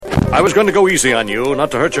I was going to go easy on you, not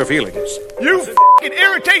to hurt your feelings. You f***ing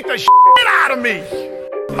irritate the shit out of me.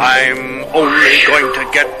 I'm only going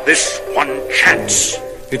to get this one chance.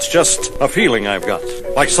 It's just a feeling I've got,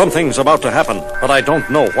 like something's about to happen, but I don't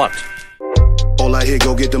know what. All I hear,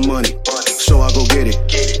 go get the money, so I go get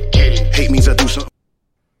it. Hate means I do something.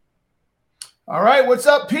 All right, what's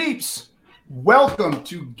up, peeps? Welcome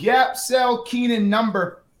to Gap Sell Keenan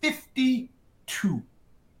number 52.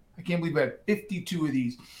 I can't believe I had 52 of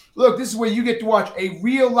these. Look, this is where you get to watch a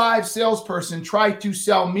real live salesperson try to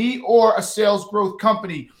sell me or a sales growth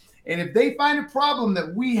company. And if they find a problem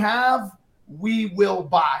that we have, we will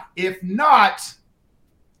buy. If not,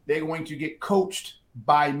 they're going to get coached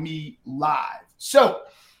by me live. So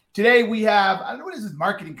today we have, I don't know what is this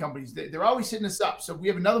marketing companies. They're always hitting us up. So we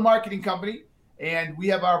have another marketing company and we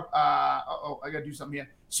have our, I got to do something here.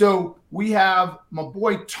 So we have my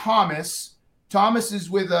boy Thomas. Thomas is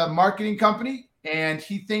with a marketing company and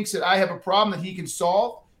he thinks that I have a problem that he can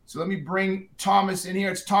solve. So let me bring Thomas in here.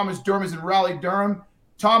 It's Thomas Durham in Raleigh, Durham.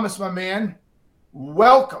 Thomas, my man,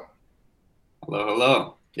 welcome.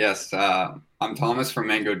 Hello. Yes, I'm Thomas from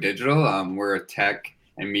Mango Digital. We're a tech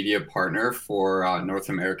and media partner for North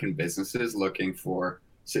American businesses looking for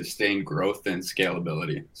sustained growth and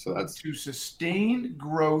scalability. So that's to sustain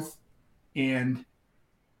growth and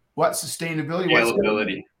what sustainability?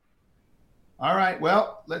 Scalability. All right.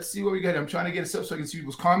 Well, let's see what we got. I'm trying to get us up so I can see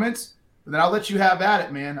people's comments, but then I'll let you have at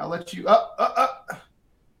it, man. I'll let you up.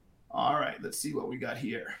 All right. Let's see what we got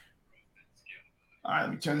here. All right,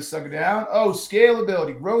 let me turn this sucker down. Oh,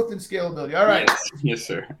 scalability, growth and scalability. All right. Yes,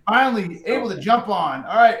 sir. Finally able to jump on.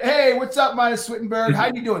 All right. Hey, what's up, Midas Swittenberg?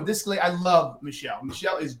 How you doing? I love Michelle.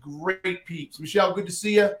 Michelle is great peeps. Michelle, good to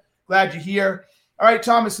see you. Glad you're here. All right,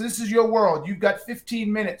 Thomas, so this is your world. You've got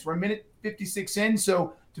 15 minutes. We're a minute 56 in.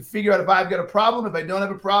 So to figure out if I've got a problem, if I don't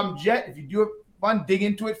have a problem, Jet, if you do have fun, dig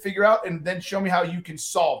into it, figure out, and then show me how you can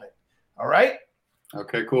solve it. All right?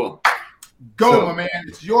 Okay, cool. Go, my man.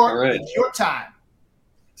 It's your time.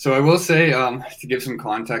 So I will say, to give some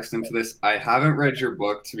context into this, I haven't read your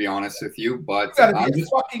book, to be honest with you, but you gotta be a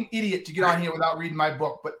fucking idiot to get on here without reading my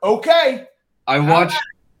book. But okay. I'm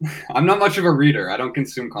not much of a reader. I don't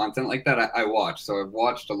consume content like that. I watch. So I've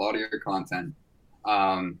watched a lot of your content.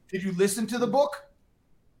 Did you listen to the book?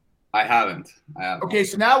 I haven't. Okay,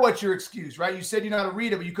 so now what's your excuse, right? You said you're not a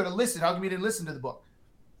reader, but you could have listened. How come you didn't listen to the book?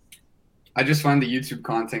 I just find the YouTube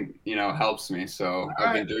content, helps me. So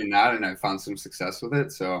I've been doing that and I've found some success with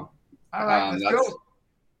it. So all right, let's go.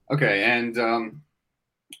 Okay. And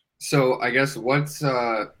so I guess what's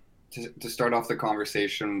to start off the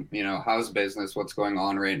conversation, how's business? What's going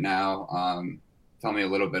on right now? Tell me a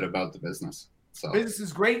little bit about the business. So business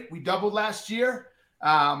is great. We doubled last year.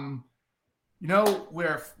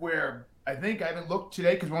 Where I think I haven't looked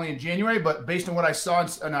today because we're only in January, but based on what I saw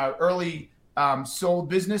in our early sold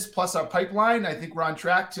business plus our pipeline, I think we're on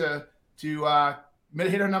track to hit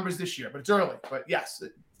our numbers this year, but it's early. But yes,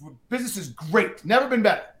 business is great. Never been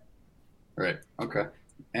better. Right. Okay.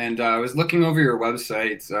 And I was looking over your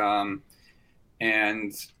website,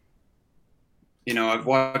 and I've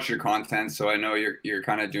watched your content, so I know you're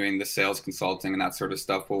kind of doing the sales consulting and that sort of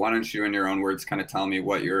stuff. But why don't you, in your own words, kind of tell me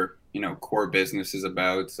what your core business is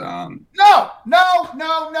about? No.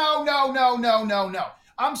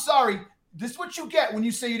 I'm sorry. This is what you get when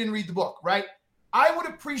you say you didn't read the book, right? I would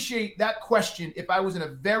appreciate that question if I was in a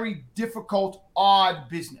very difficult, odd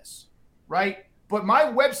business, right? But my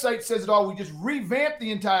website says it all. We just revamped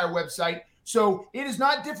the entire website. So it is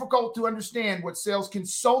not difficult to understand what sales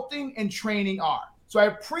consulting and training are. So I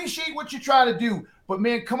appreciate what you're trying to do. But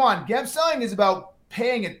man, come on. Gap selling is about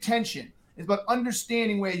paying attention. It's about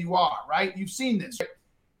understanding where you are, right? You've seen this.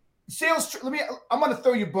 I'm going to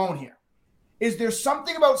throw you a bone here. Is there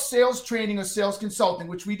something about sales training or sales consulting,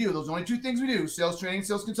 which we do, those are only two things we do, sales training,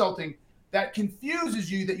 sales consulting, that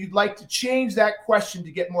confuses you that you'd like to change that question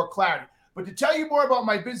to get more clarity? But to tell you more about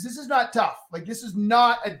my business, this is not tough. Like, this is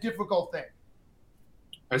not a difficult thing.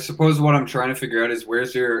 I suppose what I'm trying to figure out is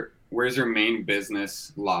where's your main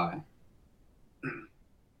business lie? I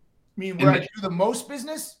mean, where I do the most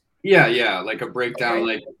business? Yeah. Like a breakdown,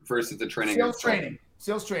 like versus the training.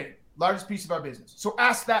 Sales training, largest piece of our business. So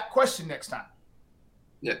ask that question next time.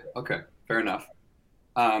 Yeah. Okay. Fair enough.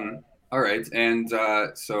 All right. And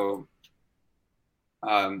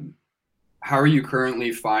how are you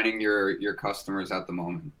currently finding your customers at the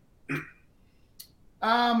moment?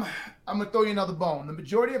 I'm going to throw you another bone. The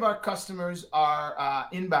majority of our customers are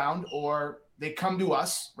inbound or they come to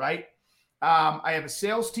us, right? I have a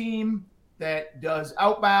sales team that does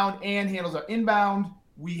outbound and handles our inbound.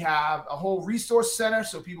 We have a whole resource center,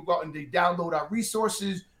 so people go out and they download our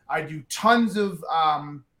resources. I do tons of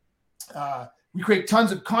We create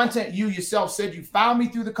tons of content. You yourself said you found me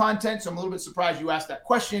through the content, so I'm a little bit surprised you asked that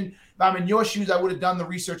question. If I'm in your shoes, I would have done the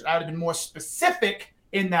research. I would have been more specific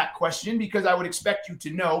in that question because I would expect you to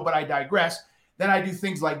know, but I digress. Then I do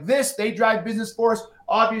things like this. They drive business for us.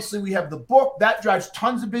 Obviously, we have the book. That drives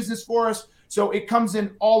tons of business for us. So it comes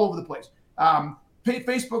in all over the place.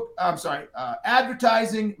 Facebook,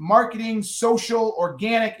 advertising, marketing, social,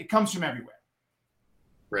 organic. It comes from everywhere.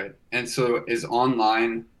 Right. And so is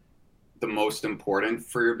online the most important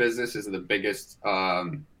for your business? Is it the biggest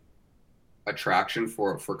attraction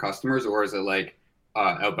for customers, or is it like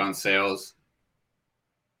outbound sales?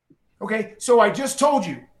 Okay, so I just told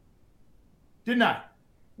you, didn't I?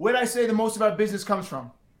 Where did I say the most of our business comes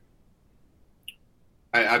from?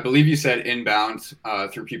 I believe you said inbound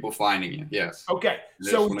through people finding you. Yes. Okay,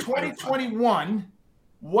 so 2021,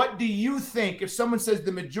 what do you think, if someone says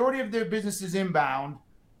the majority of their business is inbound,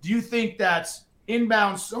 do you think that's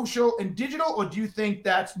inbound social and digital, or do you think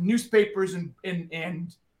that's newspapers and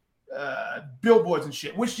billboards and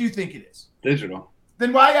shit? Which do you think it is? Digital.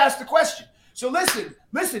 Then why ask the question? So listen,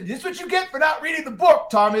 this is what you get for not reading the book,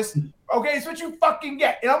 Thomas. Okay, it's what you fucking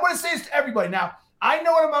get. And I'm going to say this to everybody. Now, I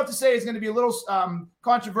know what I'm about to say is going to be a little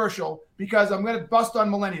controversial because I'm going to bust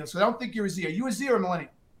on millennials. So I don't think you're a Z. Are you a Z or a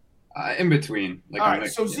millennial? In between. All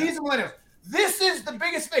right, so Z's and millennials. This is the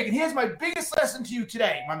biggest thing. And here's my biggest lesson to you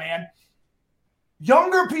today, my man.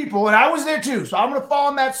 Younger people, and I was there too, so I'm going to fall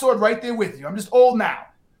on that sword right there with you. I'm just old now.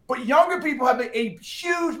 But younger people have a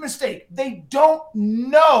huge mistake. They don't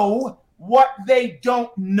know what they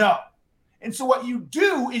don't know. And so what you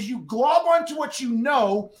do is you glob onto what you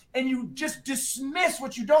know and you just dismiss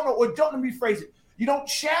what you don't know, or don't, let me rephrase it. You don't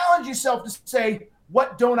challenge yourself to say,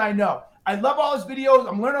 what don't I know? I love all his videos.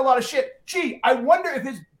 I'm learning a lot of shit. Gee, I wonder if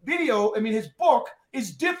his book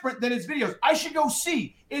is different than his videos. I should go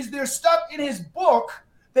see, is there stuff in his book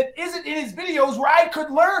that isn't in his videos where I could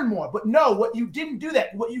learn more? But no, what you didn't do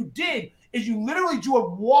that. What you did is you literally drew a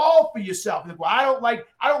wall for yourself. Like, well,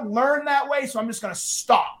 I don't learn that way, so I'm just going to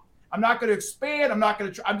stop. I'm not going to expand. I'm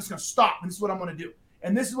just going to stop. And this is what I'm going to do.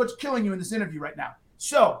 And this is what's killing you in this interview right now.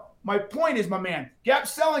 So my point is, my man, gap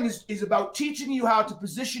selling is about teaching you how to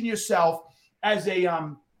position yourself as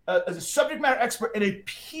a subject matter expert and a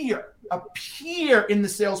peer in the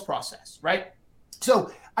sales process, right? So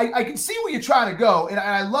I can see where you're trying to go, and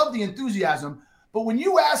I love the enthusiasm. But when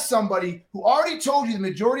you ask somebody who already told you the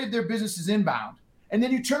majority of their business is inbound, and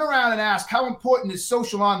then you turn around and ask how important is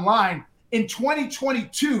social online in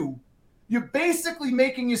 2022, you're basically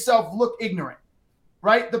making yourself look ignorant,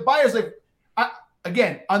 right? The buyer's like,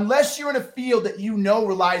 again, unless you're in a field that you know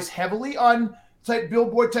relies heavily on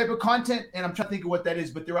billboard type of content, and I'm trying to think of what that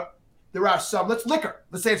is, but there are some. Let's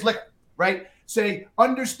say it's liquor, right? Say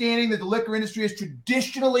understanding that the liquor industry has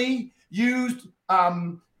traditionally used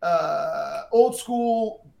old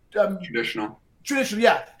school traditional,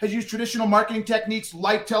 has used traditional marketing techniques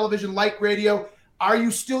like television, like radio. Are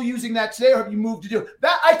you still using that today, or have you moved to do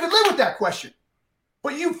that? I could live with that question.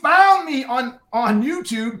 But you found me on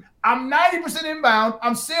YouTube. I'm 90% inbound.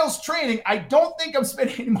 I'm sales training. I don't think I'm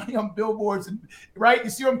spending any money on billboards. Right?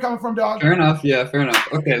 You see where I'm coming from, dog? Fair enough. Yeah, fair enough.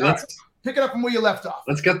 Okay, let's pick it up from where you left off.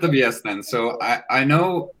 Let's get the BS then. So I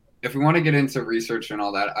know if we want to get into research and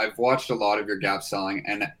all that, I've watched a lot of your gap selling,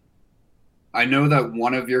 and I know that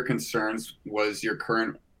one of your concerns was your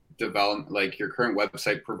current development, like your current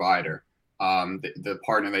website provider, the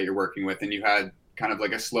partner that you're working with, and you had kind of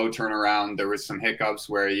like a slow turnaround. There was some hiccups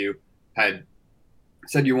where you had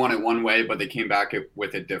said you want it one way, but they came back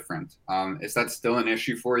with it different. Is that still an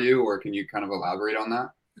issue for you, or can you kind of elaborate on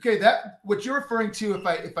that? Okay, that what you're referring to,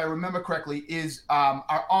 if I remember correctly, is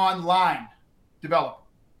our online development.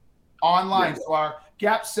 Online, yes. So our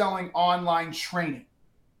gap selling online training.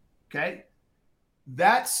 Okay,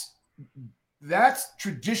 that's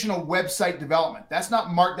traditional website development. That's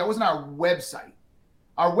not that wasn't our website.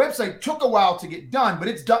 Our website took a while to get done, but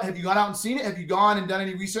it's done. Have you gone out and seen it? Have you gone and done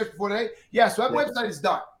any research before today? Yeah, so that website is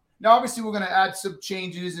done. Now, obviously, we're going to add some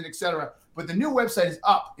changes and et cetera, but the new website is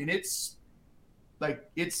up, and it's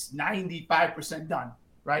 95% done,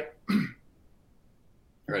 right?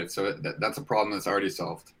 Right, so that's a problem that's already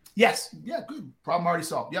solved. Yes, yeah, good. Problem already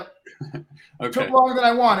solved, yep. Okay. Took longer than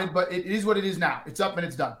I wanted, but it is what it is now. It's up and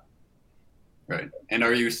it's done. Right, and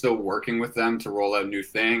are you still working with them to roll out new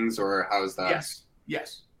things, or how's that?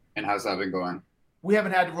 Yes. And how's that been going? We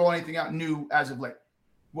haven't had to roll anything out new as of late.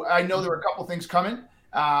 I know there are a couple things coming,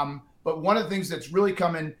 but one of the things that's really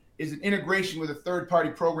coming is an integration with a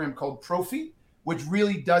third-party program called Profi, which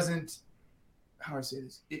really doesn't, how do I say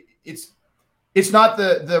this? It's not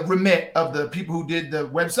the remit of the people who did the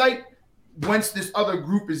website. once this other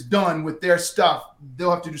group is done with their stuff,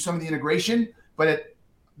 they'll have to do some of the integration, but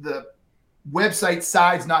the website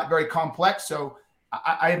side's not very complex. So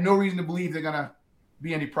I have no reason to believe they're going to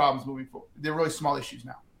be any problems moving forward. They're really small issues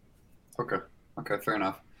now. Okay, fair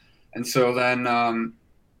enough. And so then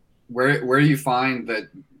where do you find that,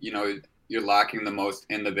 you're lacking the most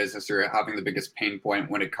in the business or having the biggest pain point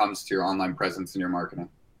when it comes to your online presence and your marketing?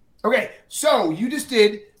 Okay, so you just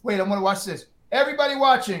did. Wait, I'm going to watch this. Everybody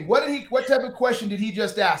watching, what type of question did he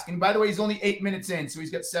just ask? And by the way, he's only 8 minutes in, so he's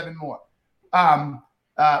got 7 more.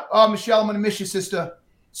 Michelle, I'm going to miss you, sister.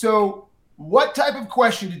 So what type of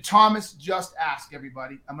question did Thomas just ask,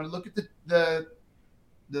 everybody? I'm going to look at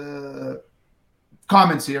the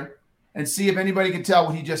comments here and see if anybody can tell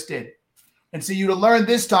what he just did. And so you'd have learned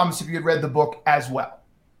this, Thomas, if you had read the book as well.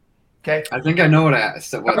 Okay? I think I know what I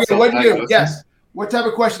asked. What do you do? Yes. What type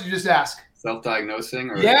of question did you just ask? Self-diagnosing?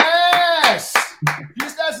 Or... Yes! You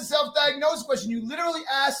just asked a self-diagnosis question. You literally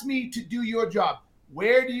asked me to do your job.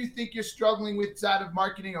 Where do you think you're struggling with side of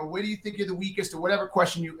marketing, or where do you think you're the weakest, or whatever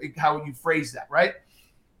question how you phrase that, right?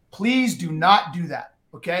 Please do not do that,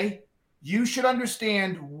 okay? You should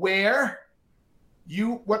understand what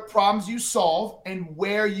problems you solve and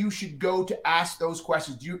where you should go to ask those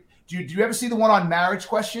questions. Do you ever see the one on marriage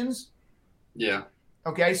questions? Yeah.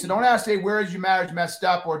 Okay, so don't ask, hey, where is your marriage messed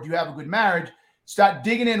up, or do you have a good marriage? Start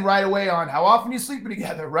digging in right away on how often you sleep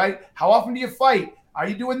together, right? How often do you fight? Are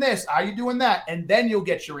you doing this? Are you doing that? And then you'll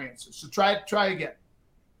get your answers. So try again.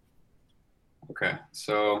 Okay,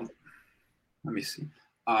 so let me see.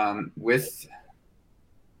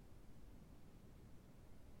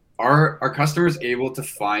 Are customers able to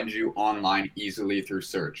find you online easily through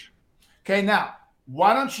search? Okay, now,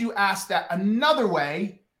 why don't you ask that another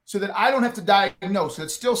way so that I don't have to diagnose? So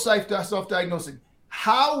it's still self-diagnosing.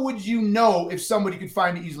 How would you know if somebody could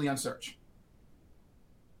find me easily on search?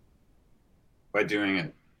 By doing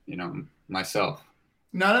it, myself.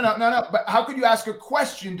 No. But how could you ask a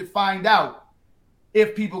question to find out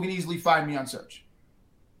if people can easily find me on search?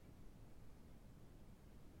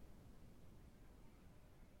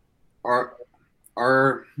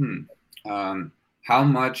 How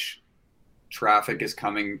much traffic is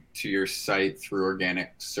coming to your site through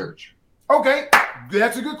organic search? Okay,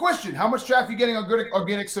 that's a good question. How much traffic are you getting on good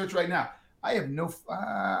organic search right now? I have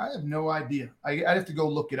no idea. I'd have to go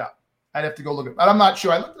look it up. But I'm not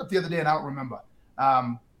sure. I looked it up the other day and I don't remember.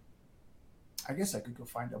 I guess I could go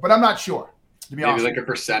find out, but I'm not sure, to be honest. Maybe like a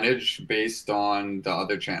percentage based on the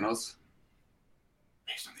other channels?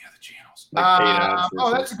 Based on the other channels. Like paid ads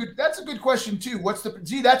that's a good question too.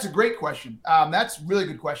 That's a great question. That's a really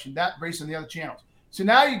good question. That based on the other channels. So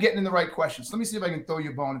now you're getting in the right questions. Let me see if I can throw you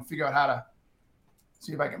a bone and figure out how to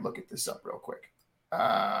see if I can look at this up real quick.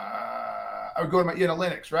 I would go to my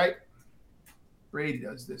analytics, right? Brady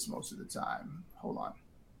does this most of the time. Hold on.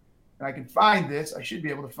 And I can find this. I should be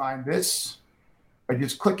able to find this by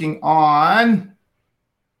just clicking on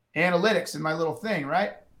analytics in my little thing,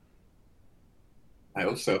 right? I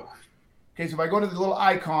hope so. Okay, so if I go to the little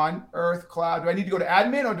icon, Earth, Cloud, do I need to go to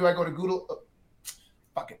admin or do I go to Google?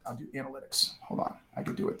 Fuck it, I'll do analytics. Hold on. I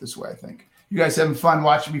can do it this way, I think. You guys having fun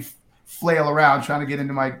watching me flail around trying to get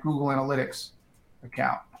into my Google Analytics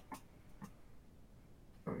account.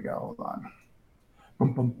 There we go. Hold on.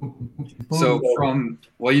 So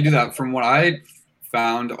while you do that, from what I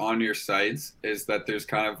found on your sites is that there's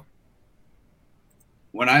kind of,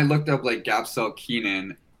 when I looked up like Gapsell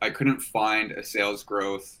Keenan, I couldn't find a sales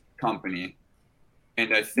growth company.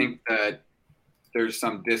 And I think that there's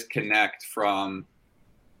some disconnect from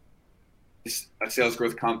a sales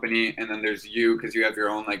growth company, and then there's you because you have your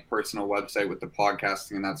own like personal website with the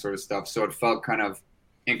podcasting and that sort of stuff. So it felt kind of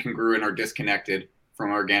incongruent or disconnected from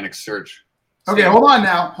organic search. Okay, hold on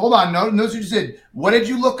now. Hold on. Notice what you said. What did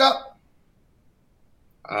you look up?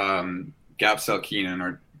 Gapsell Keenan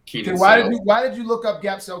or Keenan. Okay, why did you look up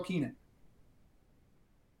Gapsell Keenan?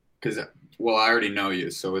 Because I already know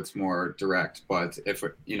you, so it's more direct. But if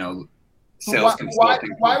sales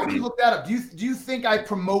consulting. Why would you look that up? Do you think I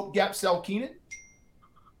promote Gapsell Keenan?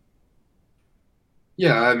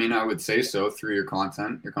 Yeah, I mean, I would say so through your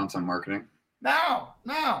content marketing. No.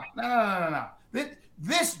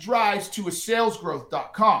 This drives to a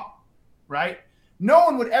salesgrowth.com, right? No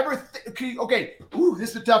one would ever okay, this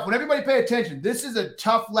is a tough one. Everybody pay attention. This is a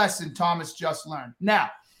tough lesson Thomas just learned. Now,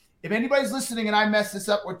 if anybody's listening and I mess this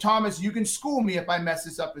up, or Thomas, you can school me if I mess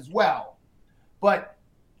this up as well. But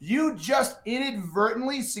you just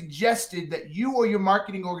inadvertently suggested that you or your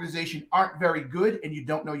marketing organization aren't very good and you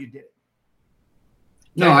don't know you did it.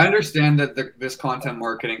 No, I understand that this content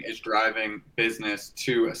marketing is driving business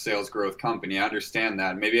to a sales growth company. I understand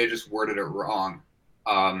that. Maybe I just worded it wrong.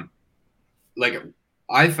 like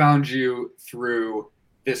I found you through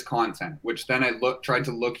this content, which then I tried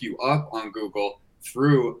to look you up on Google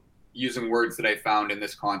through using words that I found in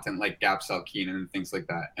this content, like Gap Sell Keenan and things like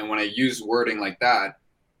that. And when I used wording like that,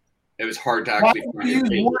 it was hard to actually find your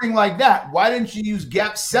page. Wording like that? Why didn't you use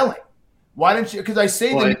gap selling? Why didn't you? Because I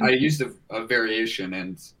say that I used a variation,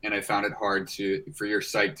 and I found it hard for your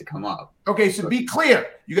site to come up. Okay, so be clear.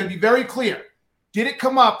 You got to be very clear. Did it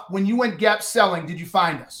come up when you went gap selling? Did you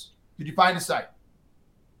find us? Did you find the site?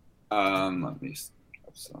 Let me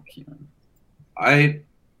sell Keenan.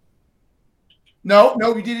 No,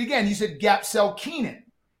 you did it again. You said Gap Sell Keenan.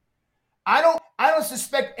 I don't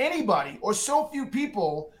suspect anybody or so few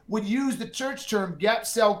people would use the church term Gap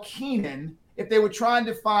Sell Keenan if they were trying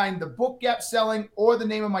to find the book Gap Selling or the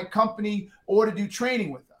name of my company or to do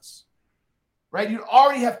training with us, right? You'd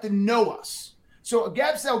already have to know us. So a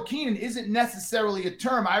Gap Sell Keenan isn't necessarily a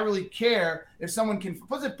term I really care if someone can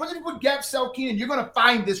put Gap Sell Keenan, you're going to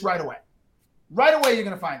find this right away. Right away, you're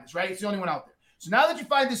going to find this, right? It's the only one out there. So now that you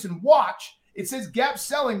find this and watch, it says Gap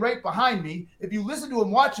Selling right behind me. If you listen to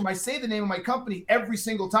him, watch him, I say the name of my company every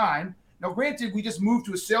single time. Now, granted, we just moved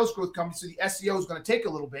to a sales growth company, so the SEO is going to take a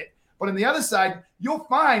little bit. But on the other side, you'll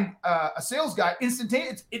find a sales guy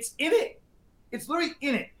instantaneous. It's in it. It's literally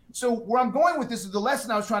in it. So where I'm going with this is the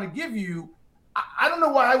lesson I was trying to give you. I don't know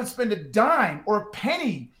why I would spend a dime or a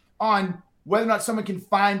penny on whether or not someone can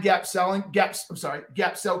find Gap Sell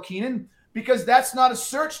Keenan, because that's not a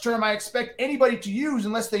search term I expect anybody to use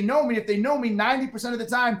unless they know me. If they know me 90% of the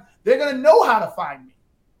time, they're going to know how to find me.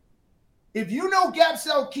 If you know Gap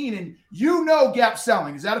Sell Keenan, you know Gap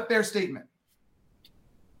Selling. Is that a fair statement?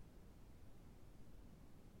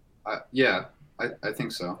 Yeah, I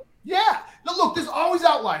think so. Yeah. Now, look, there's always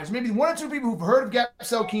outliers. Maybe one or two people who've heard of Gap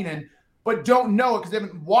Sell Keenan but don't know it because they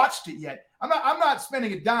haven't watched it yet. I'm not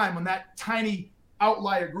spending a dime on that tiny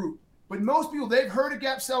outlier group. But most people, they've heard of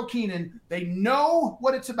Gap Sell Keenan. They know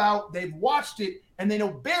what it's about. They've watched it, and they know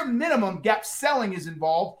bare minimum Gap Selling is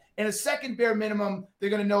involved. And a second bare minimum,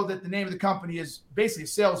 they're going to know that the name of the company is basically a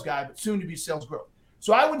sales guy, but soon to be sales growth.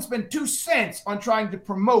 So I wouldn't spend 2 cents on trying to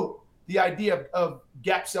promote the idea of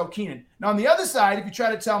Gap Sell Keenan. Now, on the other side, if you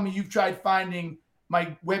try to tell me you've tried finding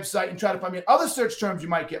my website and try to find me other search terms, you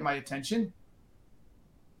might get my attention.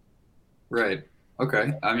 Right.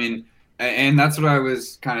 Okay. I mean, and that's what I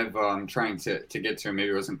was kind of trying to get to.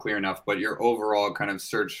 Maybe it wasn't clear enough, but your overall kind of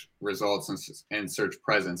search results and search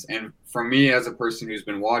presence. And for me, as a person who's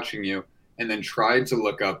been watching you and then tried to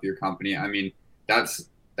look up your company, I mean, that's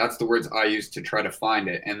the words I used to try to find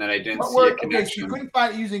it. And then I didn't see a connection. Okay, so you couldn't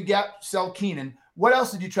find it using Gap Sell Keenan. What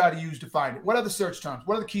else did you try to use to find it? What other search terms?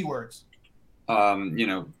 What are the keywords?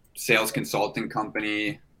 Sales consulting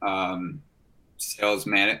company, sales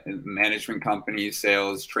management company,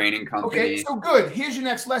 sales training company. Okay, so good. Here's your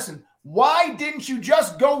next lesson. Why didn't you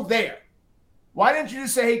just go there? Why didn't you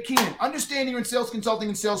just say, hey, Keenan, understanding you're in sales consulting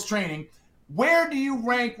and sales training, where do you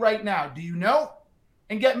rank right now? Do you know?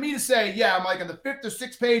 And get me to say, yeah, I'm like on the 5th or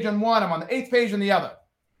 6th page on one, I'm on the 8th page on the other.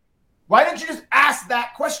 Why didn't you just ask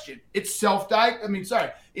that question? It's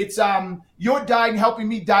it's you're helping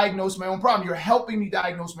me diagnose my own problem. You're helping me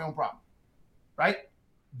diagnose my own problem, right?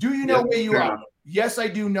 Do you know where you are? Yes, I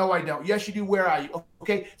do. No, I don't. Yes, you do. Where are you?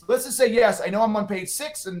 Okay, so let's just say yes. I know I'm on page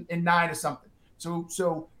 6 and 9 or something.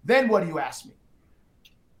 So then what do you ask me?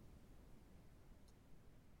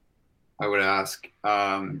 I would ask,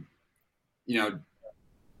 how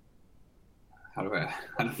do I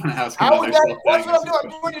ask? How is that? That's what I'm doing.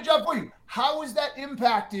 I'm doing your job for you. How has that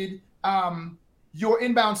impacted your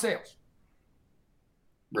inbound sales?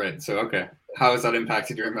 Right. So, okay. How has that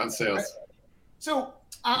impacted your inbound sales? Right. So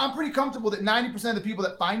I'm pretty comfortable that 90% of the people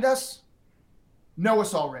that find us know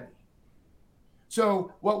us already.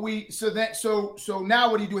 So now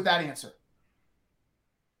what do you do with that answer?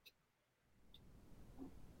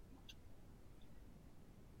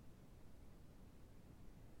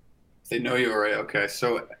 They know you already. Okay.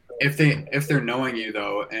 So if they're knowing you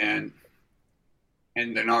though, and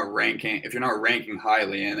they're not ranking, if you're not ranking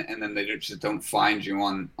highly and then they just don't find you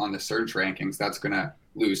on the search rankings, that's going to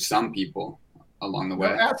lose some people along the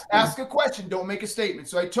way. Ask a question. Don't make a statement.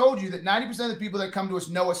 So I told you that 90% of the people that come to us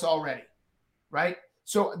know us already, right?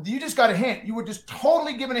 So you just got a hint. You were just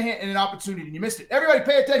totally given a hint and an opportunity and you missed it. Everybody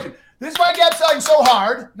pay attention. This is why Gap Selling so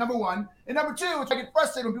hard, number one. And number two, it's I get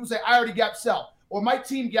frustrated when people say, I already Gap Sell. Or my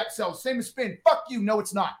team Gap Sells, same as Spin. Fuck you. No,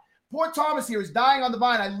 it's not. Poor Thomas here is dying on the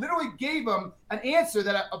vine. I literally gave him an answer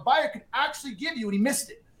that a buyer could actually give you, and he missed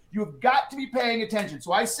it. You have got to be paying attention.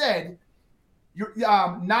 So I said,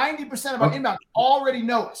 90% of our inbound already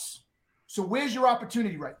know us. So where's your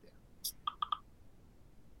opportunity right there?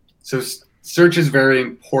 So search is very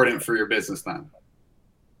important for your business then.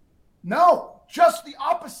 No, just the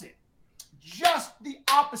opposite. Just the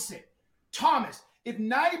opposite. Thomas, if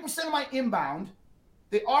 90% of my inbound,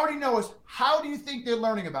 they already know us, how do you think they're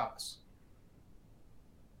learning about us?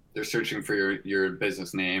 They're searching for your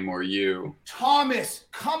business name or you. Thomas,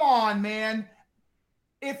 come on, man.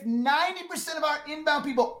 If 90% of our inbound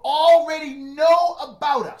people already know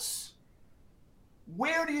about us,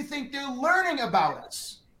 where do you think they're learning about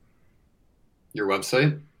us? Your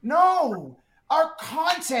website? No, our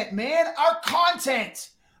content, man. Our content.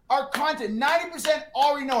 90%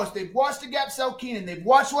 already know us. They've watched the Gap Sell Keenan. They've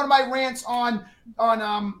watched one of my rants on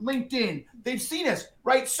LinkedIn. They've seen us,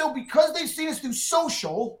 right? So because they've seen us through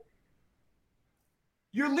social,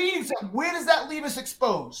 you're leading them. Where does that leave us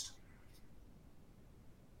exposed?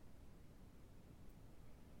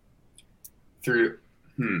 Through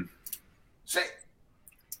Say,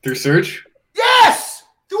 through search? yes,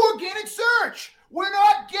 through organic search. We're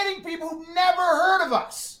not getting people who've never heard of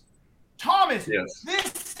us. Thomas, Yes.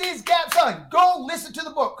 This is Gap Selling. Go listen to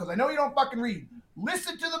the book because I know you don't fucking read.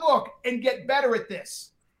 Listen to the book and get better at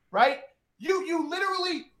this, right? You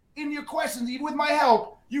literally, in your questions, even with my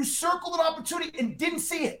help, you circled an opportunity and didn't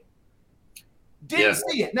see it. Didn't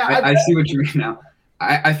see it. Now I see what you mean now.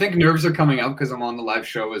 I think nerves are coming up because I'm on the live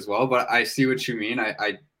show as well, but I see what you mean.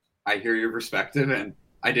 I hear your perspective, and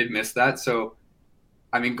I did miss that. So,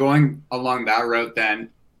 I mean, going along that route, then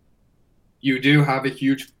you do have a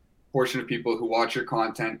huge portion of people who watch your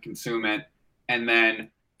content, consume it, and then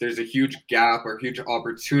there's a huge gap or huge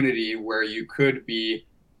opportunity where you could be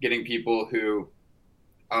getting people who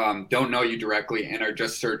don't know you directly and are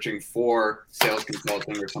just searching for sales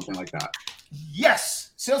consulting or something like that.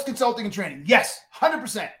 Yes, sales consulting and training. Yes,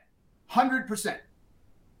 100%. 100%.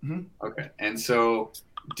 Mm-hmm. Okay, and so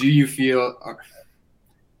do you feel...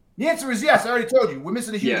 The answer is yes. I already told you. We're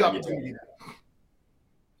missing a huge opportunity there.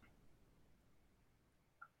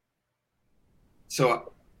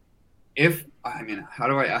 So how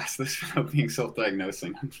do I ask this without being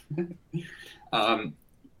self-diagnosing?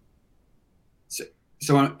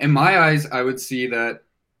 So in my eyes, I would see that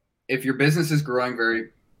if your business is growing very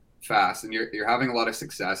fast and you're having a lot of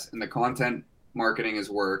success and the content marketing is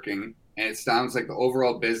working and it sounds like the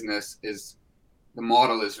overall business the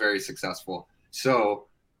model is very successful. So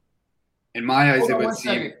in my eyes, it would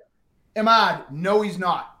seem... Ahmad, no, he's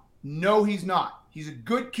not. No, he's not. He's a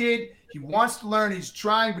good kid. He wants to learn. He's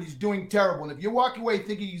trying, but he's doing terrible. And if you're walking away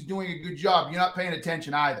thinking he's doing a good job, you're not paying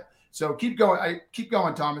attention either. So keep going. Keep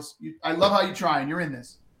going, Thomas. I love how you're trying. You're in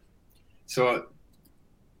this. So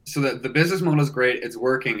the business model is great. It's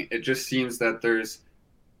working. It just seems that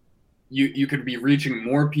you could be reaching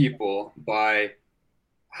more people by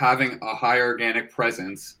having a high organic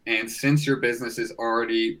presence. And since your business is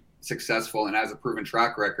already successful and has a proven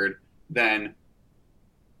track record, then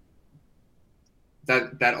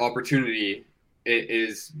that opportunity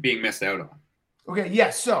is being missed out on. Okay,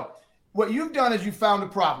 yes. So what you've done is you found a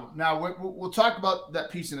problem. Now, we'll talk about that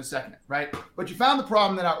piece in a second, right? But you found the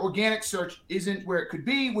problem that our organic search isn't where it could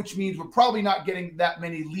be, which means we're probably not getting that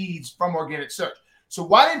many leads from organic search. So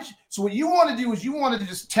what you want to do is you wanted to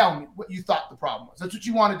just tell me what you thought the problem was. That's what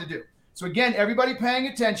you wanted to do. So again, everybody paying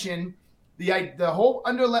attention, the whole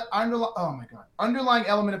underlying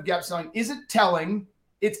element of gap selling isn't telling,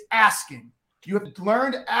 it's asking. You have to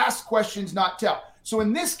learn to ask questions, not tell. So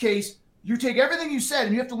in this case, you take everything you said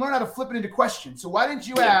and you have to learn how to flip it into questions. So why didn't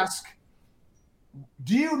you ask,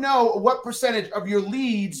 do you know what percentage of your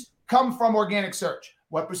leads come from organic search?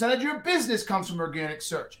 What percentage of your business comes from organic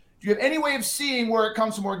search? Do you have any way of seeing where it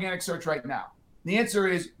comes from organic search right now? The answer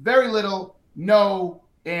is very little, no,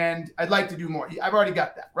 and I'd like to do more. I've already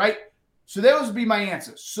got that, right? So those would be my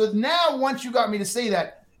answers. So now once you got me to say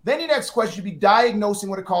that, then your next question should be diagnosing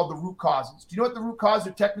what are called the root causes. Do you know what the root cause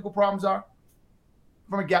or technical problems are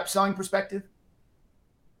from a gap selling perspective?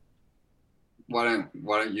 Why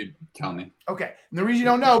don't you tell me? Okay. And the reason you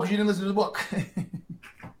don't know because you didn't listen to the book.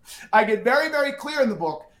 I get very, very clear in the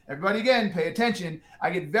book. Everybody, again, pay attention. I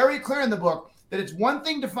get very clear in the book that it's one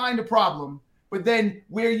thing to find a problem, but then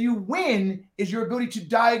where you win is your ability to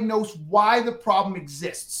diagnose why the problem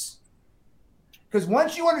exists. Because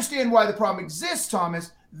once you understand why the problem exists,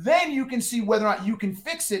 Thomas, then you can see whether or not you can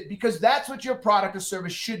fix it, because that's what your product or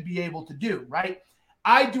service should be able to do, right?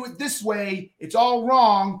 I do it this way. It's all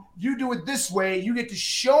wrong. You do it this way. You get to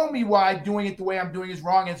show me why doing it the way I'm doing is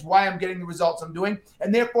wrong. It's why I'm getting the results I'm doing.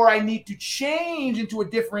 And therefore, I need to change into a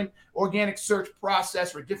different organic search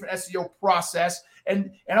process or a different SEO process.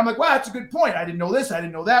 And I'm like, wow, that's a good point. I didn't know this. I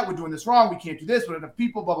didn't know that. We're doing this wrong. We can't do this. We don't have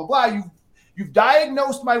people, blah, blah, blah. You've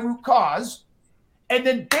diagnosed my root cause. And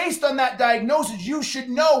then based on that diagnosis, you should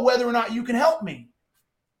know whether or not you can help me.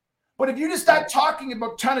 But if you just start talking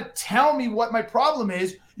about trying to tell me what my problem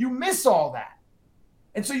is, you miss all that.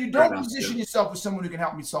 And so you don't position yourself as someone who can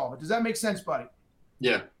help me solve it. Does that make sense, buddy?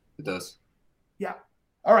 Yeah, it does. Yeah.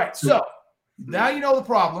 All right. So now you know the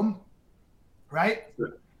problem, right?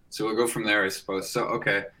 So we'll go from there, I suppose. So,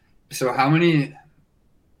 okay. So how many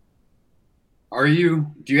do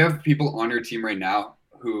you have people on your team right now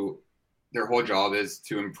who their whole job is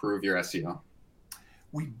to improve your SEO?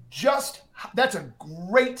 That's a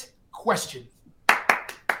great question.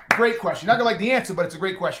 Great question. Not gonna like the answer, but it's a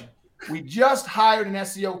great question. We just hired an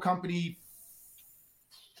SEO company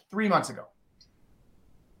 3 months ago.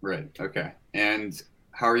 Right. Okay. And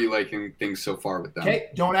how are you liking things so far with them? Okay.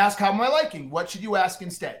 Don't ask how am I liking. What should you ask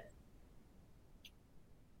instead?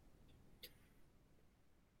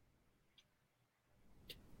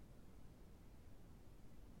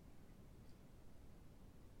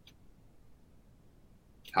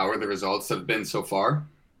 How are the results have been so far?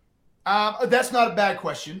 That's not a bad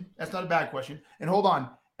question. That's not a bad question. And hold on.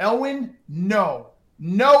 Elwin, no,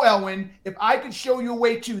 Elwin. If I could show you a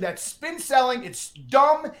way to, that's spin selling. It's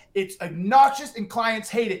dumb. It's obnoxious, and clients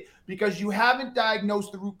hate it because you haven't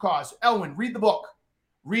diagnosed the root cause. Elwin, read the book.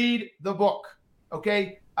 Read the book.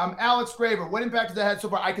 Okay. Alex Graver. What impact has that had so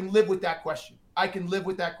far? I can live with that question.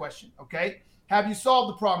 Okay. Have you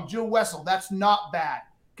solved the problem? Jill Wessel. That's not bad.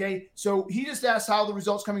 Okay. So he just asked how the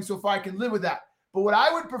results coming so far. I can live with that. But what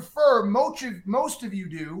I would prefer most of you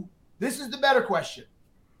do, this is the better question.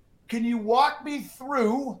 Can you walk me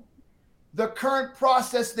through the current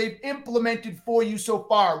process they've implemented for you so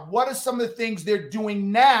far? What are some of the things they're doing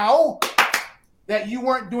now that you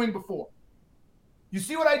weren't doing before? You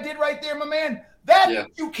see what I did right there, my man?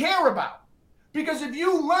 You care about. Because if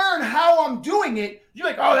you learn how I'm doing it, you're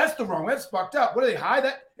like, oh, that's that's fucked up. What do they hide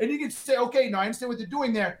that? And you can say, okay, no, I understand what they're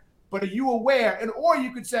doing there, but are you aware? And or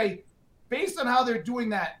you could say, based on how they're doing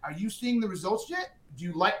that, are you seeing the results yet? Do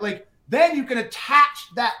you like then you can attach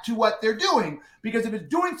that to what they're doing. Because if it's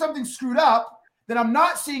doing something screwed up, then I'm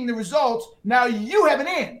not seeing the results. Now you have an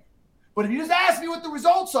in. But if you just ask me what the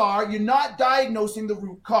results are, you're not diagnosing the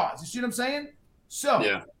root cause. You see what I'm saying? So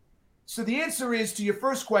the answer is to your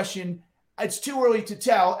first question, it's too early to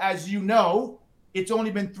tell. As you know, it's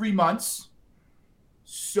only been 3 months.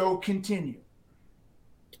 So continue.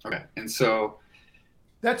 Okay. And so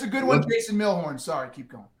that's a good one, Jason Milhorn. Sorry, keep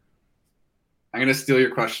going. I'm going to steal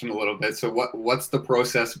your question a little bit. So what's the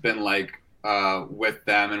process been like with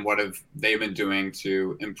them, and what have they been doing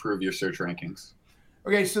to improve your search rankings?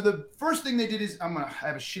 Okay, so the first thing they did is I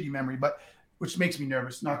have a shitty memory, which makes me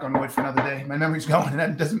nervous. Knock on wood for another day. My memory's going, and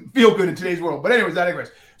that doesn't feel good in today's world. But anyways, I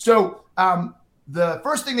digress. So the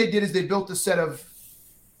first thing they did is they built a set of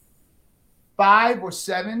 5 or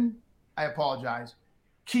 7, I apologize,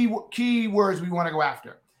 keywords we want to go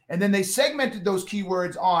after. And then they segmented those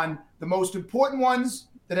keywords on the most important ones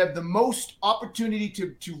that have the most opportunity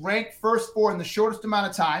to rank first for in the shortest amount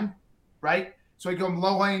of time, right? So I go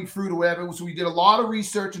low-hanging fruit or whatever. So we did a lot of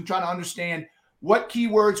research and trying to understand what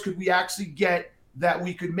keywords could we actually get that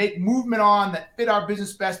we could make movement on that fit our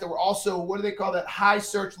business best, that were also, what do they call that, high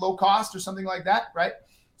search, low cost or something like that, right?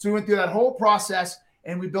 So we went through that whole process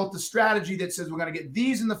and we built a strategy that says we're going to get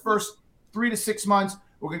these in the first 3 to 6 months.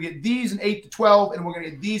 We're going to get these in 8 to 12, and we're going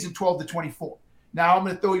to get these in 12 to 24. Now, I'm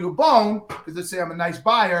going to throw you a bone because let's say I'm a nice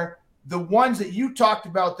buyer. The ones that you talked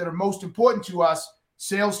about that are most important to us,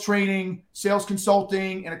 sales training, sales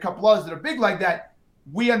consulting, and a couple others that are big like that,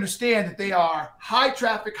 we understand that they are high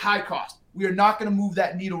traffic, high cost. We are not going to move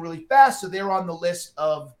that needle really fast, so they're on the list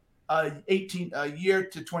of a year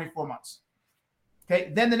to 24 months.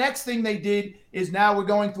 Okay. Then the next thing they did is now we're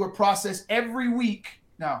going through a process every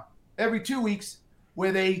 2 weeks,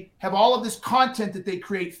 where they have all of this content that they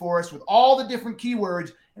create for us with all the different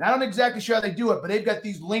keywords. And I'm not exactly sure how they do it, but they've got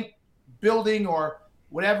these link building or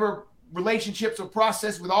whatever relationships or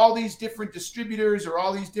process with all these different distributors or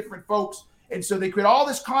all these different folks. And so they create all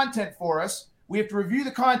this content for us. We have to review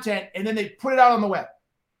the content, and then they put it out on the web.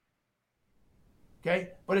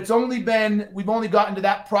 Okay. But we've only gotten to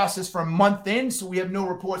that process for a month in, so we have no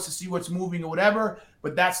reports to see what's moving or whatever,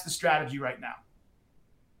 but that's the strategy right now.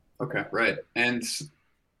 Okay, right. And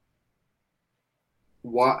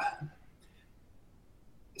what?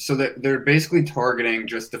 So they're basically targeting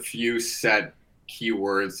just a few set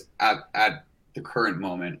keywords at the current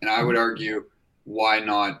moment. And I would argue, why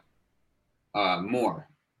not more?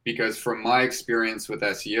 Because from my experience with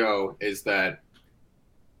SEO is that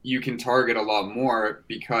you can target a lot more,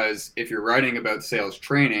 because if you're writing about sales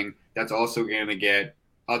training, that's also going to get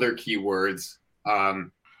other keywords.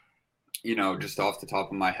 Just off the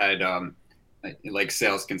top of my head, like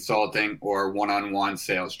sales consulting or one-on-one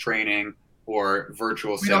sales training or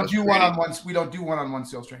virtual We sales don't do training. one-on-one. We don't do one-on-one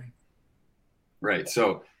sales training. Right.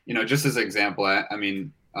 So, just as an example, I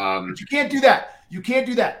mean, but you can't do that. You can't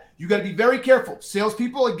do that. You got to be very careful.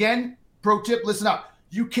 Salespeople, again, pro tip, listen up.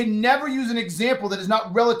 You can never use an example that is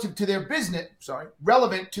not relevant to their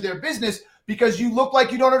business, because you look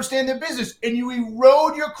like you don't understand their business and you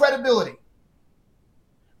erode your credibility.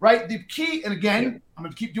 Right? The key, and again, I'm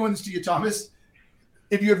going to keep doing this to you, Thomas.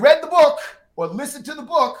 If you had read the book or listened to the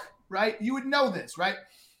book, right, you would know this, right?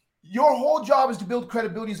 Your whole job is to build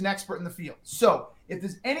credibility as an expert in the field. So if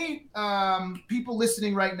there's any people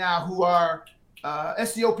listening right now who are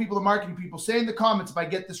SEO people or marketing people, say in the comments if I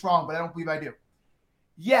get this wrong, but I don't believe I do.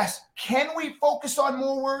 Yes. Can we focus on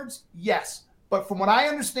more words? Yes. But from what I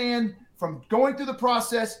understand, from going through the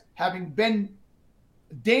process, having been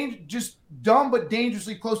just dumb but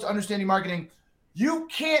dangerously close to understanding marketing, you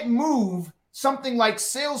can't move something like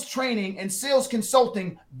sales training and sales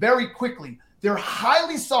consulting very quickly. They're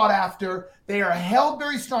highly sought after. They are held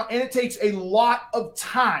very strong, and it takes a lot of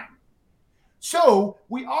time. So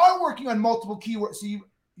we are working on multiple keywords. So you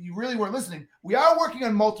really weren't listening. We are working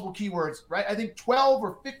on multiple keywords, right? I think 12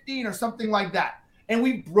 or 15 or something like that. And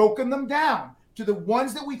we've broken them down to the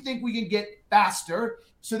ones that we think we can get faster,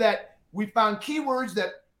 so that we found keywords that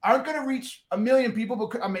aren't going to reach 1 million people,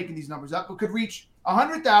 but I'm making these numbers up, but could reach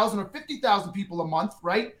 100,000 or 50,000 people a month,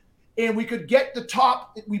 right? And we could get the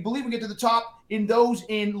top, we believe we get to the top in those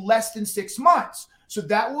in less than 6 months. So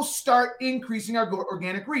that will start increasing our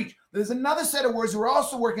organic reach. There's another set of words that we're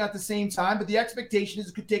also working at the same time, but the expectation is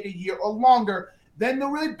it could take a year or longer. Then the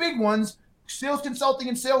really big ones, sales consulting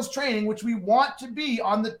and sales training, which we want to be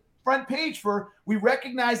on the front page for. We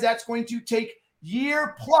recognize that's going to take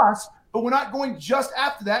year plus, but we're not going just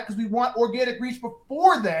after that because we want organic reach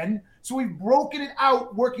before then. So we've broken it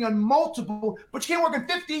out, working on multiple, but you can't work on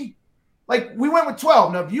 50. Like we went with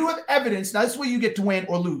 12. Now, if you have evidence, now this is where you get to win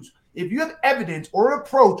or lose. If you have evidence or an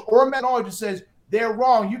approach or a methodology that says they're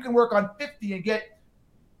wrong, you can work on 50 and get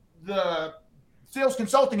the sales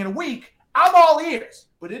consulting in a week. I'm all ears,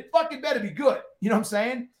 but it fucking better be good. You know what I'm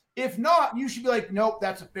saying? If not, you should be like, nope,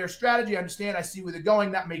 that's a fair strategy. I understand. I see where they're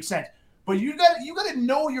going. That makes sense. But you got to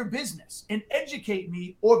know your business and educate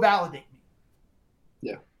me or validate me.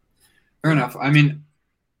 Yeah, fair enough. I mean,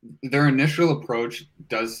 their initial approach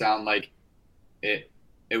does sound like it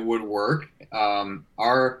would work.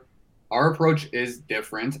 Our approach is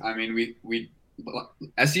different. I mean, we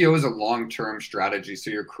SEO is a long-term strategy,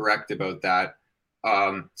 so you're correct about that.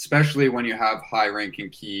 Especially when you have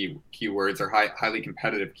high-ranking keywords or highly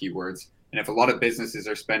competitive keywords. And if a lot of businesses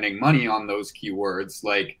are spending money on those keywords,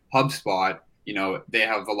 like HubSpot, they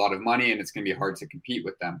have a lot of money and it's going to be hard to compete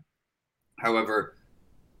with them. However,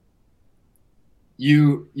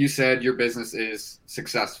 you said your business is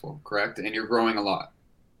successful, correct? And you're growing a lot.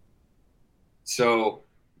 So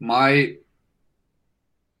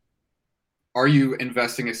are you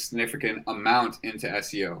investing a significant amount into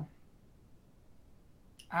SEO?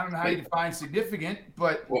 I don't know how you define significant,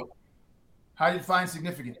 but how do you define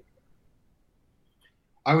significant?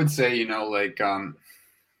 I would say, like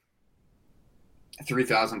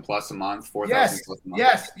 3,000 plus a month, 4,000 plus a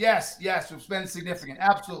month. Yes. We've spent significant.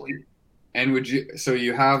 Absolutely. And so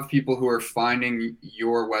you have people who are finding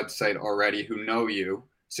your website already who know you.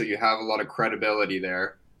 So you have a lot of credibility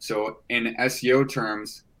there. So in SEO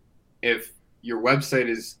terms, if your website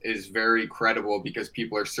is very credible because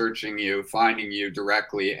people are searching you, finding you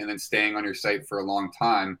directly, and then staying on your site for a long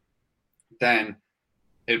time, then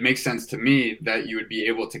it makes sense to me that you would be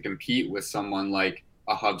able to compete with someone like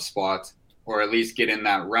a HubSpot, or at least get in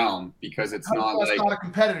that realm, because it's not a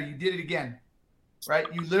competitor. You did it again, right?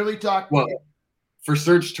 You literally talked. Well, for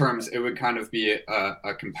search terms, it would kind of be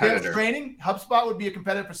a competitor. Sales training? HubSpot would be a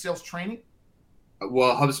competitor for sales training?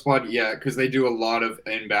 Well, HubSpot, yeah, because they do a lot of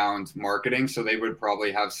inbound marketing, so they would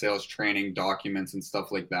probably have sales training documents and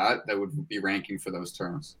stuff like that would be ranking for those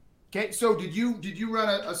terms. Okay, so did you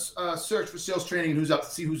run a search for sales training and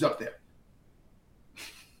see who's up there?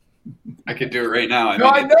 I could do it right now.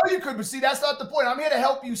 I know you could, but see, that's not the point. I'm here to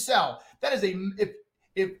help you sell. That is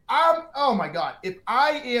if I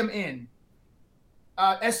am in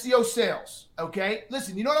SEO sales, okay?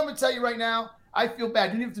 Listen, you know what I'm going to tell you right now? I feel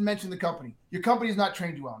bad. You didn't have to mention the company. Your company has not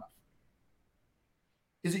trained you well enough.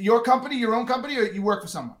 Is it your company, your own company, or you work for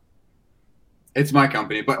someone? It's my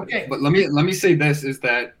company, but okay. But let me say this is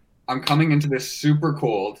that I'm coming into this super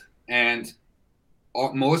cold, and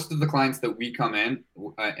most of the clients that we come in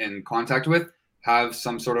contact with have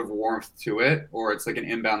some sort of warmth to it, or it's like an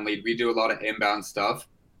inbound lead. We do a lot of inbound stuff,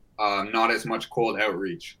 not as much cold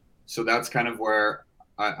outreach. So that's kind of where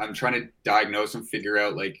I'm trying to diagnose and figure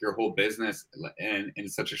out like your whole business in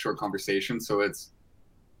such a short conversation. So it's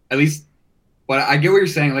at least, but I get what you're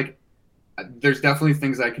saying. Like, there's definitely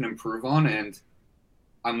things I can improve on, and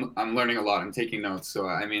I'm learning a lot. I'm taking notes. So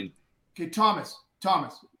I mean, okay, Thomas,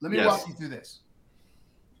 let me Yes. walk you through this.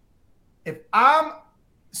 If I'm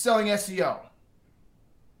selling SEO,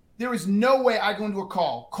 there is no way I go into a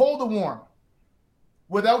call, cold or warm,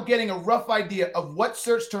 without getting a rough idea of what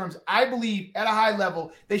search terms I believe at a high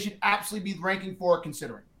level they should absolutely be ranking for or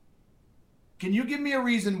considering. Can you give me a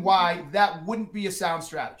reason why that wouldn't be a sound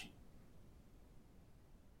strategy?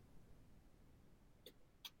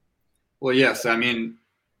 well, yes. I mean,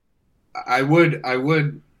 I would,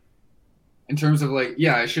 in terms of like,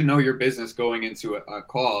 yeah, I should know your business going into a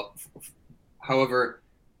call. However,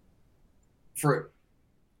 to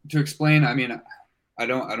explain, I mean, I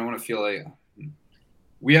don't want to feel like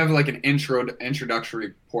we have like an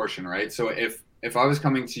introductory portion, right? So if I was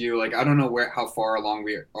coming to you, like, I don't know how far along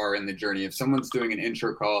we are in the journey. If someone's doing an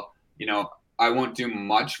intro call, I won't do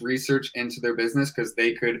much research into their business because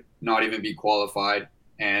they could not even be qualified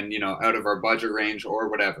and, out of our budget range or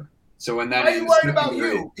whatever. So when that Why are you worried about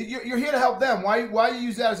you? You're here to help them. Why do you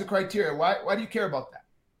use that as a criteria? Why do you care about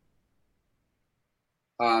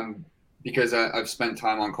that? Because I've spent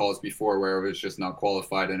time on calls before where it was just not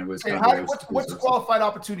qualified and it was Okay, kind of what's a qualified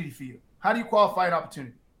opportunity for you? How do you qualify an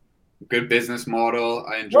opportunity? good business model.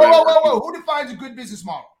 I enjoy. Whoa! Who defines a good business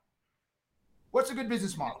model? What's a good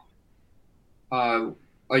business model?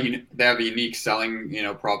 They have a unique selling,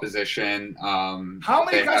 proposition. How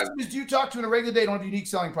many customers do you talk to in a regular day don't have a unique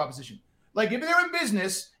selling proposition? Like, if they're in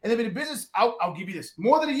business and they've been in business, I'll give you this,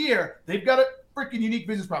 more than a year, they've got a freaking unique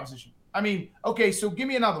business proposition. I mean, okay, so give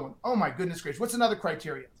me another one. Oh my goodness gracious, what's another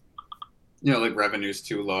criteria? Like revenue's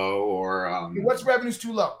too low, or What's revenue's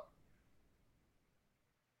too low?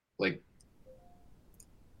 Like,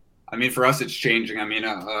 I mean, for us, it's changing. I mean,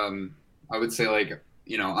 I would say like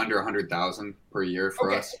under 100,000 per year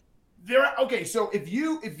for us. Okay, so if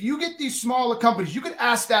you get these smaller companies, you can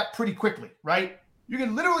ask that pretty quickly, right? You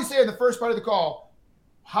can literally say in the first part of the call,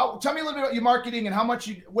 tell me a little bit about your marketing and what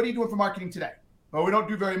are you doing for marketing today? Well, we don't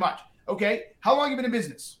do very much. Okay, how long have you been in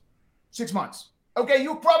business? 6 months. Okay,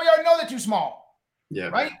 you probably already know they're too small. Yeah.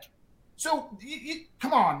 Right? So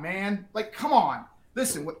come on, man. Like, come on.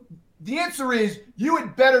 Listen, the answer is you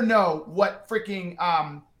had better know what freaking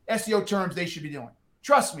SEO terms they should be doing.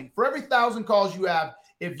 Trust me, for every 1,000 calls you have,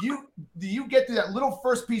 if you get through that little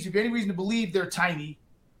first piece, if you have any reason to believe they're tiny,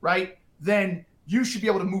 right, then you should be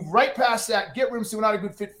able to move right past that, get rid of them so we're not a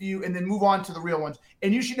good fit for you, and then move on to the real ones.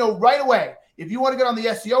 And you should know right away, if you want to get on the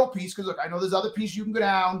SEO piece, because look, I know there's other pieces you can go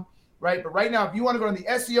down, right? But right now, if you want to go on the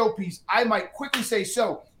SEO piece, I might quickly say,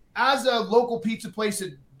 so as a local pizza place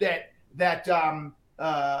that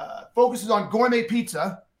focuses on gourmet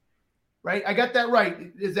pizza, right? I got that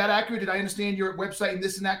right. Is that accurate? Did I understand your website and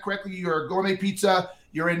this and that correctly? You're a gourmet pizza.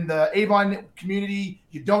 You're in the Avon community.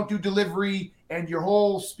 You don't do delivery. And your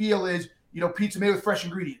whole spiel is, pizza made with fresh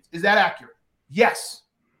ingredients. Is that accurate? Yes.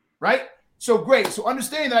 Right? So great. So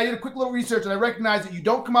understanding that I did a quick little research and I recognize that you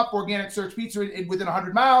don't come up for organic search pizza within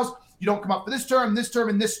 100 miles. You don't come up for this term, and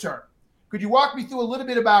this term. Could you walk me through a little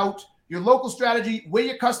bit about your local strategy, where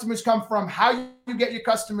your customers come from, how you get your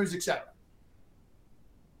customers, et cetera?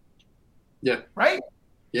 Yeah. Right?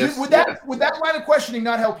 Yes. Would that line of questioning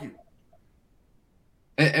not help you?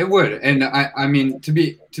 It would. And I mean, to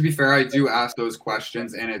be fair, I do ask those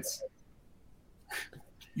questions, and it's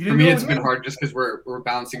for me, it's been hard just because we're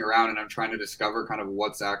bouncing around and I'm trying to discover kind of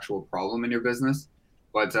what's the actual problem in your business.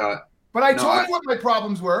 But I told you what my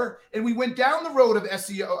problems were, and we went down the road of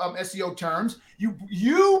SEO terms.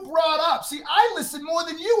 You brought up, see, I listen more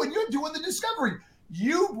than you, and you're doing the discovery.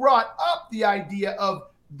 You brought up the idea of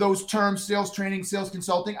those terms, sales training, sales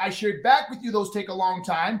consulting. I shared back with you those take a long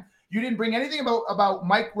time. You didn't bring anything about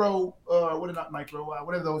micro,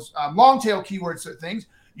 whatever those long tail keywords or things.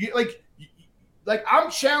 You like I'm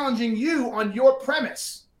challenging you on your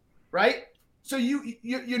premise, right? So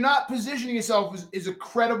you're not positioning yourself as a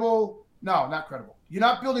credible. No, not credible. You're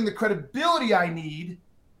not building the credibility I need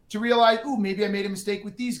to realize, maybe I made a mistake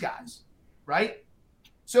with these guys, right?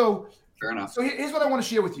 So fair enough. So here's what I want to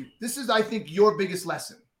share with you. This is, I think, your biggest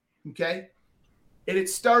lesson, okay? And it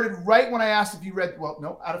started right when I asked if you read. Well,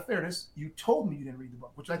 no, out of fairness, you told me you didn't read the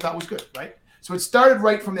book, which I thought was good, right? So it started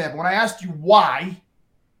right from there. But when I asked you why,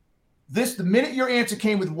 the minute your answer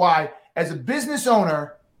came with why, as a business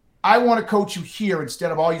owner, I want to coach you here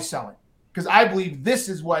instead of all you selling. Because I believe this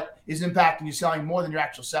is what is impacting you selling more than your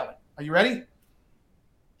actual selling. Are you ready?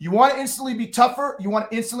 You want to instantly be tougher? You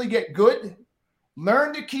want to instantly get good?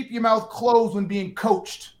 Learn to keep your mouth closed when being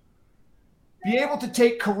coached. Be able to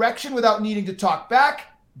take correction without needing to talk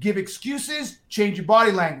back, give excuses, change your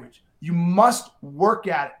body language. You must work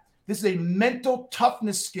at it. This is a mental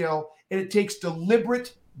toughness skill, and it takes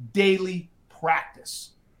deliberate daily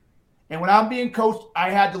practice. And when I'm being coached,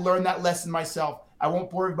 I had to learn that lesson myself. I won't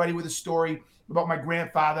bore everybody with a story about my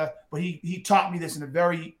grandfather, but he taught me this in a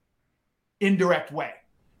very indirect way.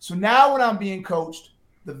 So now when I'm being coached,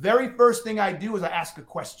 the very first thing I do is I ask a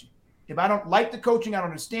question. If I don't like the coaching, I don't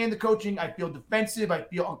understand the coaching, I feel defensive, I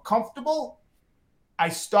feel uncomfortable, I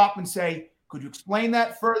stop and say, could you explain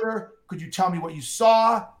that further? Could you tell me what you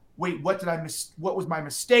saw? Wait, what did I miss? What was my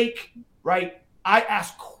mistake? Right? I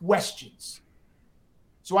ask questions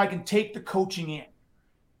so I can take the coaching in.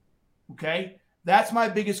 Okay? That's my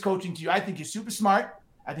biggest coaching to you. I think you're super smart.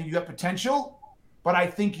 I think you got potential, but I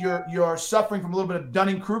think you're suffering from a little bit of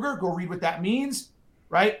Dunning-Kruger. Go read what that means,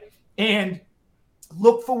 right? And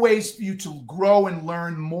look for ways for you to grow and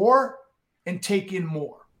learn more and take in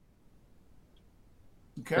more.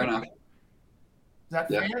 Okay? Fair enough. Is that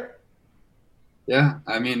fair? Yeah.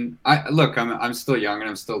 I mean, I'm still young and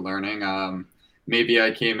I'm still learning. Maybe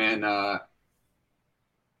I came in.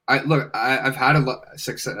 I've had a lot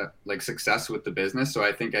success with the business, so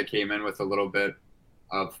I think I came in with a little bit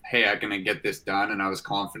of, hey, I'm gonna get this done, and I was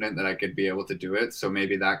confident that I could be able to do it. So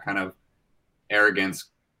maybe that kind of arrogance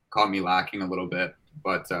caught me lacking a little bit.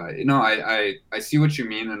 But I see what you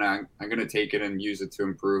mean, and I'm gonna take it and use it to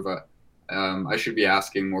improve. I should be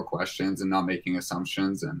asking more questions and not making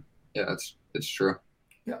assumptions. And yeah, it's true.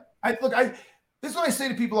 Yeah, this is what I say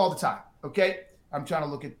to people all the time. Okay, I'm trying to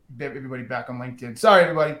look at everybody back on LinkedIn. Sorry,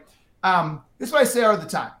 everybody. This is what I say all the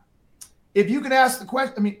time. If you can ask the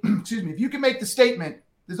question, if you can make the statement,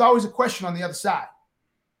 there's always a question on the other side,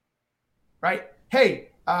 right?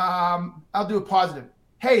 Hey, I'll do a positive.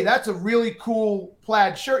 Hey, that's a really cool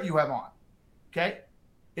plaid shirt you have on. Okay.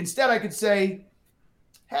 Instead, I could say,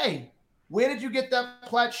 hey, where did you get that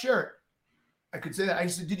plaid shirt? I could say that. I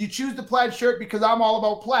said, did you choose the plaid shirt because I'm all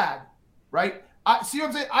about plaid, right? See what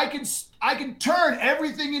I'm saying? I can turn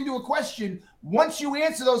everything into a question. Once you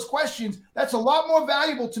answer those questions, that's a lot more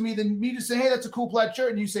valuable to me than me to say, hey, that's a cool plaid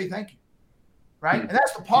shirt, and you say thank you, right? And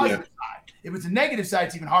that's the positive side. If it's a negative side,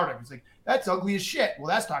 it's even harder. It's like, that's ugly as shit. Well,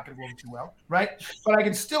 that's not going to go too well, right? But I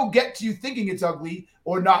can still get to you thinking it's ugly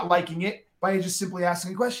or not liking it by just simply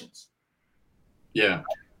asking questions. Yeah,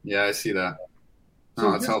 I see that.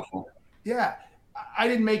 So that's helpful. Yeah, I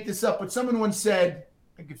didn't make this up, but someone once said,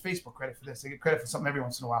 I give Facebook credit for this. I get credit for something every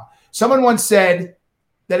once in a while. Someone once said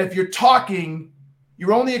that if you're talking,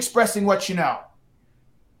 you're only expressing what you know.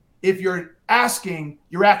 If you're asking,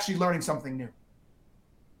 you're actually learning something new.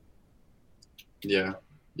 Yeah,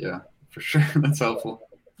 for sure. That's helpful.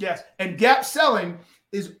 Yes, and gap selling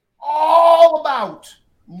is all about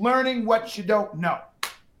learning what you don't know.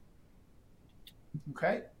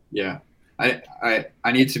 Okay? Yeah.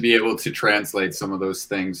 I need to be able to translate some of those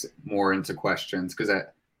things more into questions, because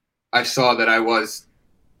I saw that I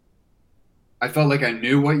felt like I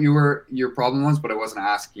knew what your problem was, but I wasn't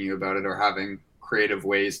asking you about it or having creative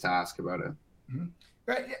ways to ask about it. Mm-hmm.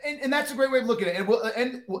 Right, and that's a great way of looking at it.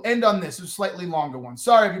 And we'll end on this. It's a slightly longer one.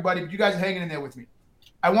 Sorry, everybody, but you guys are hanging in there with me.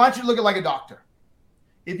 I want you to look at it like a doctor.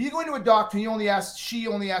 If you go into a doctor and she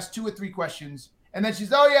only asks 2 or 3 questions, and then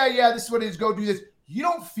she's, oh yeah, this is what it is. Go do this. You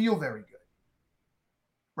don't feel very good.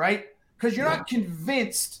 Right? Because you're not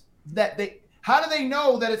convinced that how do they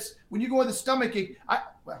know that it's when you go with a stomach ache?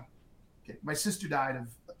 My sister died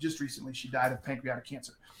just recently. She died of pancreatic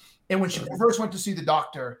cancer. And when she first went to see the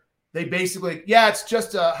doctor, they basically, it's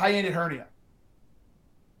just a hiatus hernia.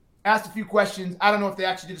 Asked a few questions. I don't know if they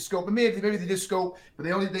actually did a scope, but maybe they did a scope, but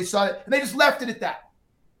they saw it and they just left it at that.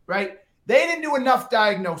 Right? They didn't do enough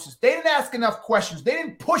diagnosis. They didn't ask enough questions. They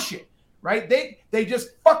didn't push it. Right? They just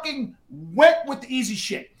fucking went with the easy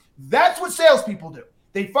shit. That's what salespeople do.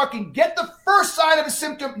 They fucking get the first sign of a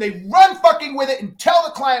symptom, they run fucking with it and tell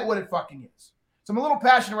the client what it fucking is. So I'm a little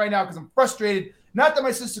passionate right now because I'm frustrated. Not that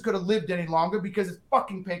my sister could have lived any longer because it's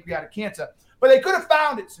fucking pancreatic cancer, but they could have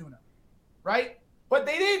found it sooner, right? But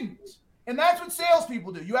they didn't. And that's what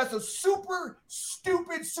salespeople do. You ask those super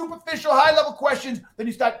stupid, superficial, high-level questions, then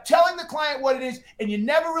you start telling the client what it is, and you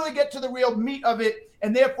never really get to the real meat of it,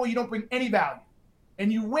 and therefore you don't bring any value.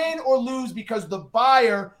 And you win or lose because the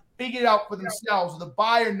buyer figured it out for themselves, or the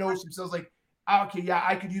buyer knows themselves like, okay, yeah,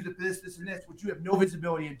 I could use it for this, this, and this, which you have no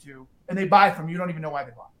visibility into, and they buy from you. You don't even know why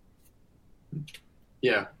they bought.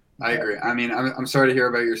 Yeah, I agree. I mean, I'm sorry to hear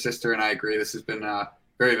about your sister, and I agree. This has been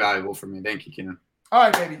very valuable for me. Thank you, Keenan. All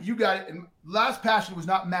right, baby, you got it. And last passion was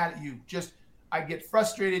not mad at you. Just I get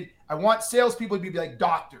frustrated. I want salespeople to be like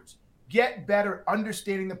doctors. Get better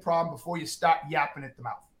understanding the problem before you start yapping at the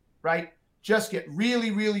mouth, right? just get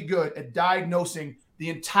really, really good at diagnosing the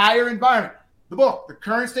entire environment. The book, the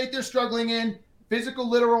current state they're struggling in, physical,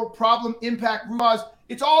 literal, problem, impact, root cause,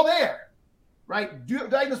 it's all there, right?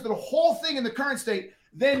 Diagnose the whole thing in the current state,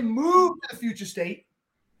 then move to the future state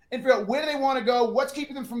and figure out where do they want to go, what's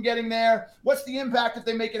keeping them from getting there, what's the impact if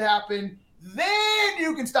they make it happen. Then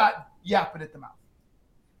you can start yapping at the mouth.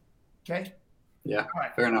 Okay? Yeah, all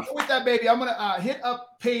right. Fair enough. So with that, baby, I'm going to hit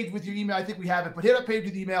up Paige with your email. I think we have it, but hit up Paige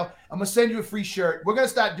with the email. I'm going to send you a free shirt. We're going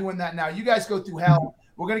to start doing that now. You guys go through hell.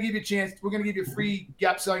 We're going to give you a chance. We're going to give you a free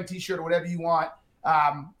Gap Selling t-shirt or whatever you want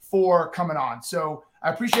for coming on. So I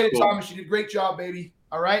appreciate it, Thomas. You did a great job, baby.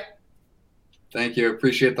 All right? Thank you.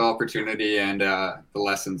 Appreciate the opportunity and the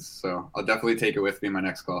lessons. So I'll definitely take it with me in my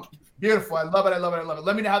next call. Beautiful. I love it. I love it. I love it.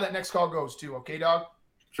 Let me know how that next call goes too. Okay, dog?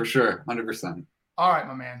 For sure. 100%. All right,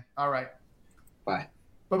 my man. All right. Bye.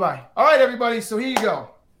 Bye-bye. All right, everybody. So here you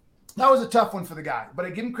go. That was a tough one for the guy, but I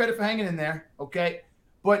give him credit for hanging in there. Okay.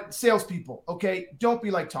 But salespeople, okay, don't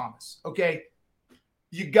be like Thomas. Okay.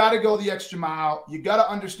 You got to go the extra mile. You got to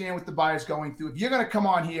understand what the buyer's going through. If you're going to come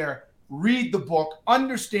on here, read the book,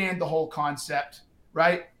 understand the whole concept,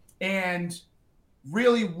 right? And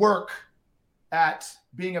really work at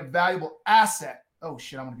being a valuable asset. Oh,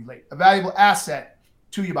 shit, I'm going to be late. A valuable asset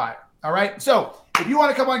to your buyer. All right? So if you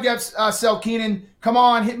want to come on Gap Sell Keenan, come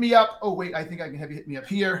on, hit me up. Oh, wait, I think I can have you hit me up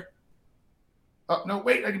here. Oh, no,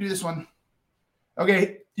 wait, I can do this one.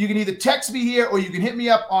 Okay, you can either text me here or you can hit me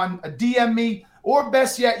up on a DM me, or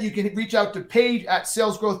best yet, you can reach out to Paige at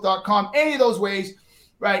salesgrowth.com. Any of those ways,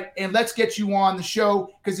 right? And let's get you on the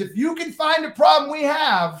show, because if you can find a problem we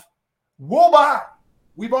have, we'll buy.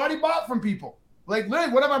 We've already bought from people. Like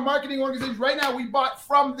literally one of our marketing organizations right now, we bought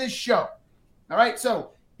from this show. All right,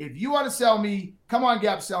 so if you want to sell me, come on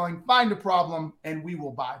Gap Selling, find a problem, and we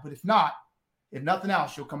will buy. But if not, if nothing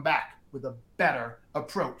else, you'll come back with a better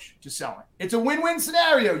approach to selling. It's a win-win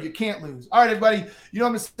scenario. You can't lose. All right, everybody. You know what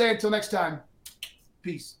I'm going to say. Until next time.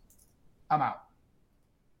 Peace. I'm out.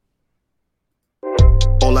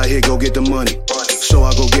 All I hear, go get the money. So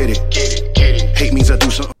I go get it.